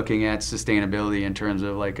are we looking at sustainability in terms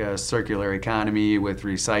of like a circular economy with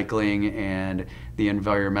recycling and the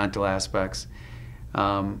environmental aspects?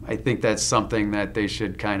 I think that's something that they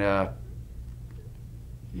should kind of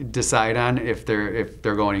decide on, if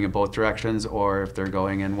they're going in both directions or if they're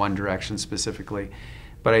going in one direction specifically.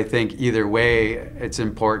 But I think either way, it's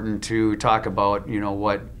important to talk about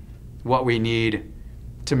what we need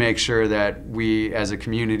to make sure that we as a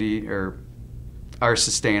community are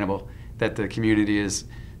sustainable, that the community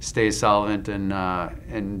stays solvent and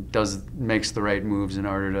makes the right moves in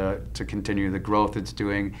order to continue the growth it's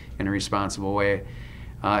doing in a responsible way.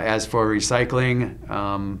 As for recycling,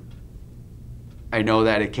 I know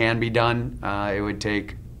that it can be done. It would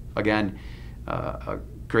take again, a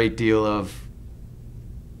great deal of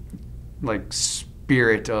like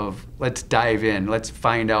spirit of let's dive in, let's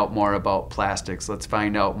find out more about plastics, let's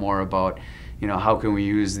find out more about, you know, how can we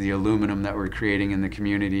use the aluminum that we're creating in the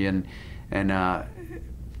community and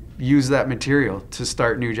use that material to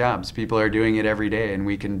start new jobs. People are doing it every day, and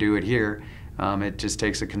we can do it here. It just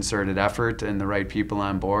takes a concerted effort and the right people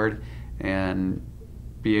on board, and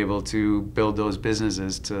be able to build those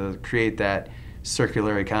businesses to create that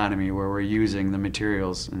circular economy where we're using the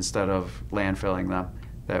materials instead of landfilling them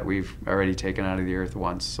that we've already taken out of the earth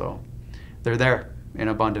once. So they're there in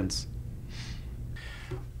abundance.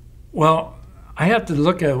 Well, I have to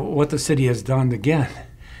look at what the city has done again.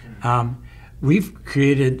 We've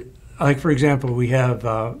created, like for example, we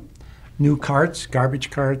have new carts,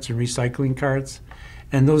 garbage carts and recycling carts.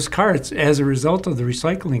 And those carts, as a result of the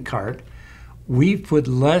recycling cart, we've put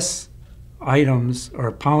less items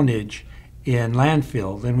or poundage in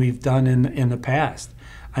landfill than we've done in the past.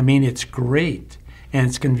 I mean, it's great, and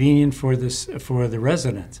it's convenient for the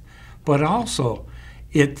residents. But also,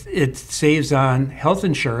 it saves on health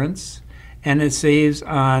insurance, and it saves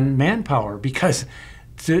on manpower, because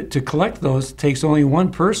to collect those takes only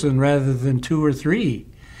one person rather than 2 or 3.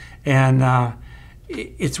 And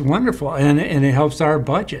it's wonderful, and it helps our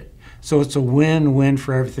budget. So it's a win-win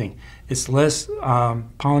for everything. It's less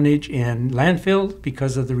poundage in landfill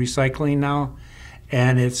because of the recycling now,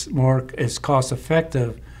 and it's cost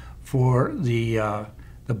effective for the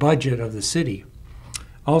budget of the city.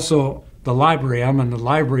 Also, the library. I'm on the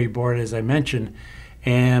library board, as I mentioned,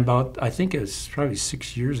 and I think it was probably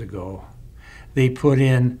 6 years ago, they put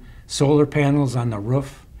in solar panels on the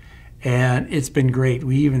roof, and it's been great.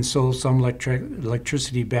 We even sold some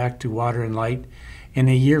electricity back to Water and Light. And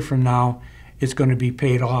a year from now, it's going to be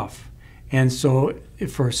paid off. And so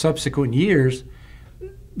for subsequent years,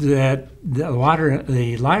 the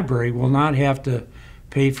library will not have to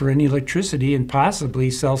pay for any electricity and possibly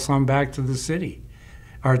sell some back to the city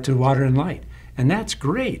or to Water and Light. And that's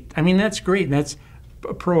great. I mean, that's great. And that's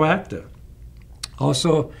proactive.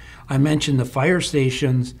 Also, I mentioned the fire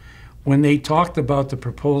stations. When they talked about the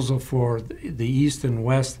proposal for the east and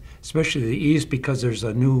west, especially the east because there's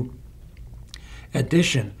a new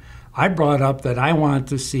addition, I brought up that I want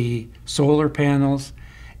to see solar panels,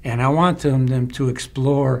 and I want them to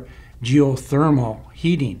explore geothermal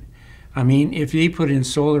heating. I mean, if they put in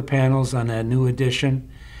solar panels on that new addition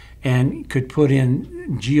and could put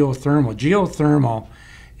in geothermal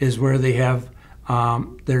is where they have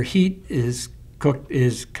their heat is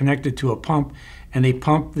connected to a pump, and they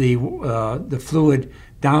pump the fluid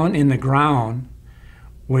down in the ground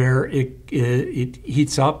where it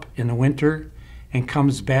heats up in the winter and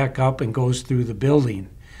comes back up and goes through the building.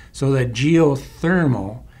 So that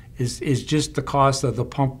geothermal is just the cost of the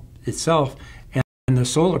pump itself, and the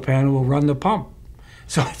solar panel will run the pump.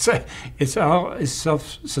 So it's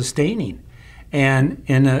self-sustaining. And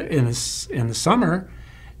in the summer,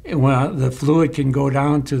 well, the fluid can go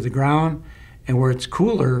down to the ground, and where it's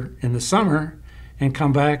cooler in the summer, and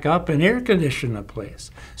come back up and air condition the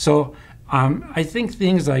place. So I think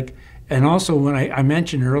things like, and also when I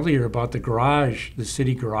mentioned earlier about the garage, the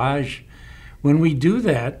city garage, when we do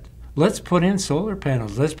that, let's put in solar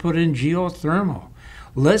panels, let's put in geothermal.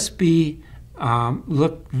 Let's be,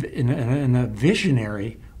 look in a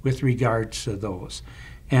visionary with regards to those.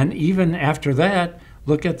 And even after that,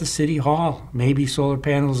 look at the city hall, maybe solar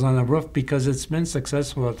panels on the roof because it's been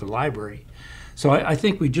successful at the library. So I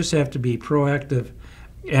think we just have to be proactive,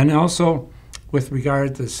 and also with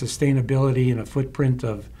regard to sustainability and a footprint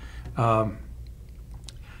of carbon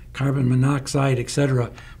monoxide, et cetera.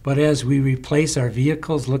 But as we replace our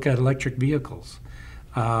vehicles, look at electric vehicles.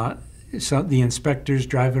 So the inspectors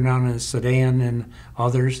driving around in a sedan and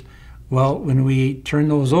others, well, when we turn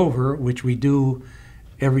those over, which we do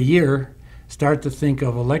every year, start to think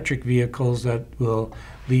of electric vehicles that will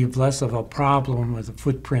leave less of a problem with the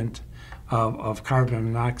footprint of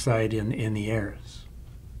carbon monoxide in the airs.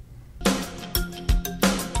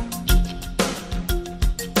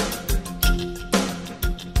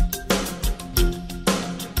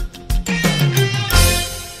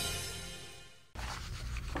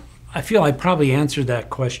 I feel I probably answered that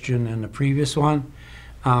question in the previous one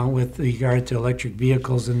with regard to electric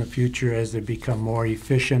vehicles in the future as they become more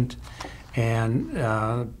efficient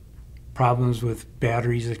and problems with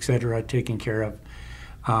batteries, et cetera, are taken care of.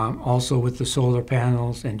 Also with the solar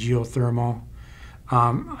panels and geothermal.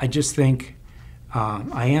 I just think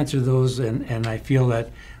I answer those, and I feel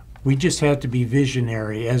that we just have to be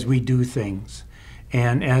visionary as we do things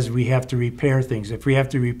and as we have to repair things. If we have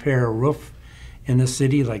to repair a roof in the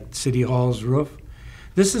city, like City Hall's roof,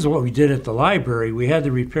 This is what we did at the library. We had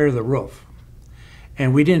to repair the roof,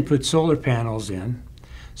 and we didn't put solar panels in.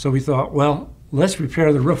 So we thought, well, let's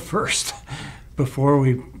repair the roof first before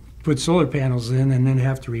we put solar panels in and then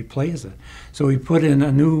have to replace it. So we put in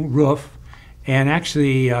a new roof, and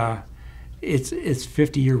actually it's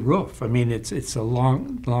 50-year roof. I mean, it's a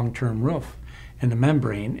long-term roof and the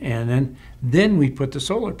membrane, and then we put the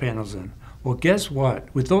solar panels in. Well, guess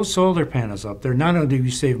what? With those solar panels up there, not only do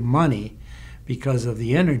we save money because of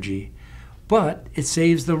the energy, but it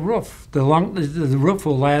saves the roof. The roof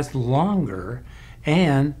will last longer,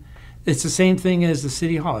 and it's the same thing as the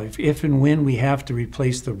city hall. If and when we have to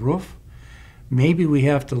replace the roof, maybe we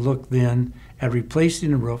have to look then at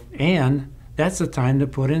replacing the roof, and that's the time to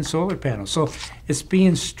put in solar panels. So it's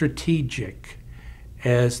being strategic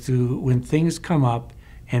as to when things come up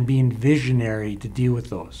and being visionary to deal with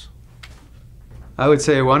those. I would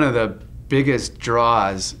say one of the biggest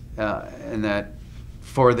draws in that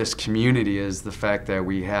for this community is the fact that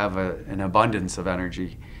we have an abundance of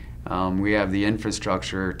energy. We have the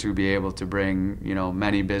infrastructure to be able to bring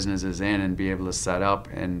many businesses in and be able to set up,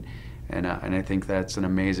 and I think that's an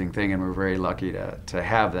amazing thing, and we're very lucky to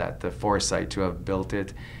have that, the foresight to have built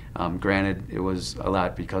it. Granted, it was a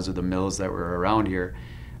lot because of the mills that were around here,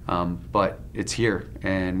 but it's here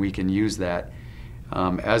and we can use that.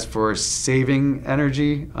 As for saving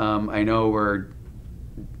energy, I know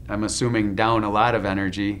I'm assuming down a lot of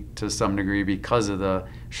energy to some degree because of the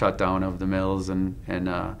shutdown of the mills and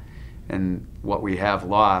what we have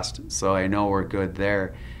lost. So I know we're good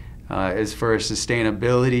there. As for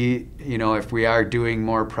sustainability, if we are doing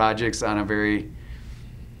more projects on a very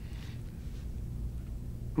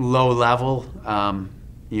low level,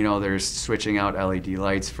 there's switching out LED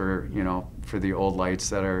lights for the old lights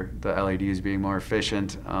that are the LEDs being more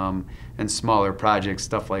efficient, and smaller projects,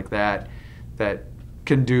 stuff like that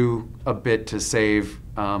can do a bit to save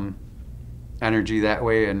energy that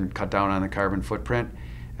way and cut down on the carbon footprint.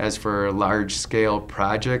 As for large-scale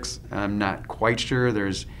projects, I'm not quite sure.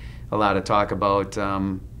 There's a lot of talk about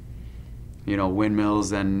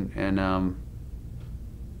windmills and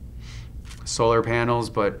solar panels,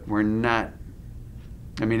 but we're not.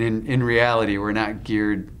 I mean, in reality, we're not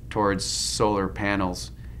geared towards solar panels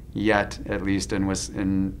yet, at least in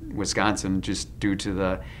Wisconsin, just due to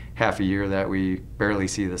the half a year that we barely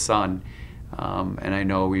see the sun. And I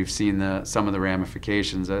know we've seen some of the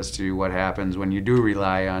ramifications as to what happens when you do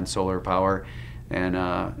rely on solar power,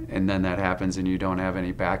 and then that happens and you don't have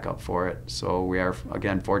any backup for it. So we are,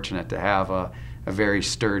 again, fortunate to have a very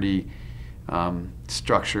sturdy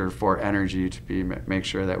structure for energy to make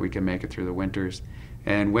sure that we can make it through the winters.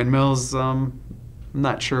 And windmills, I'm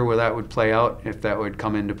not sure where that would play out, if that would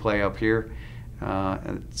come into play up here.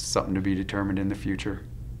 It's something to be determined in the future.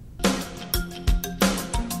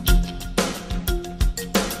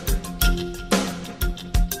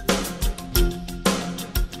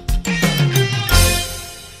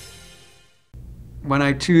 When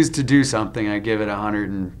I choose to do something, I give it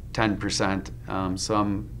 110%. So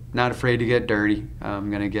I'm not afraid to get dirty. I'm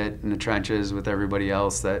going to get in the trenches with everybody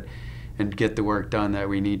else and get the work done that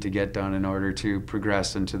we need to get done in order to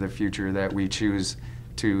progress into the future that we choose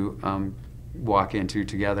to walk into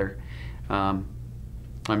together. I'm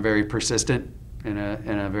very persistent in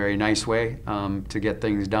a very nice way to get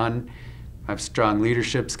things done. I have strong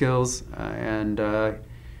leadership skills, and I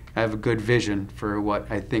have a good vision for what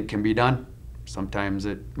I think can be done. Sometimes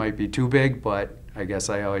it might be too big, but I guess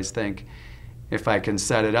I always think if I can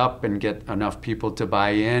set it up and get enough people to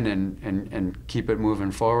buy in and keep it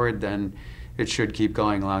moving forward, then it should keep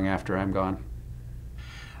going long after I'm gone.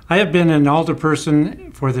 I have been an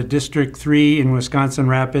alderperson for the District 3 in Wisconsin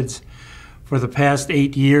Rapids for the past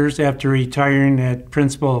 8 years after retiring as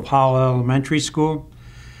principal of Howell Elementary School.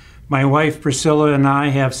 My wife Priscilla and I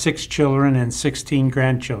have 6 children and 16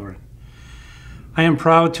 grandchildren. I am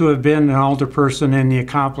proud to have been an alderperson and the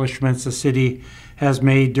accomplishments the city has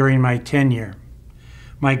made during my tenure.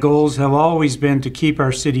 My goals have always been to keep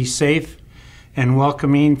our city safe and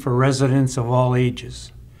welcoming for residents of all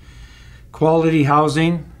ages. Quality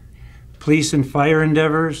housing, police and fire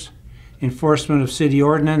endeavors, enforcement of city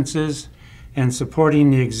ordinances, and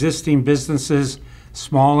supporting the existing businesses,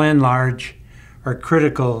 small and large, are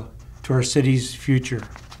critical to our city's future.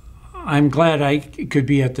 I'm glad I could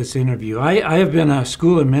be at this interview. I have been a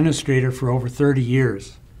school administrator for over 30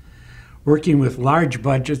 years, working with large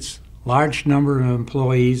budgets, large number of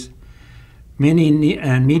employees,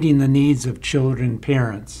 and meeting the needs of children and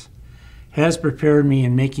parents has prepared me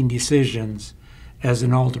in making decisions as an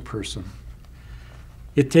alderperson.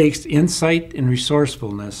 It takes insight and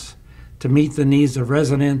resourcefulness to meet the needs of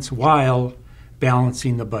residents while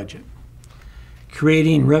balancing the budget.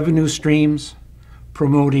 Creating revenue streams,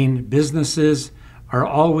 promoting businesses are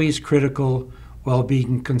always critical while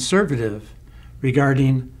being conservative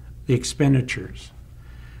regarding the expenditures.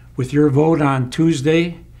 With your vote on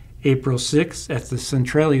Tuesday, April 6th at the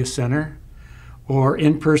Centralia Center, or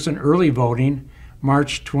in-person early voting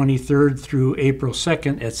March 23rd through April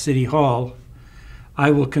 2nd at City Hall,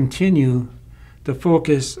 I will continue to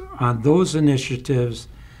focus on those initiatives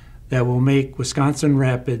that will make Wisconsin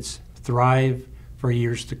Rapids thrive for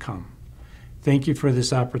years to come. Thank you for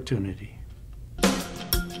this opportunity.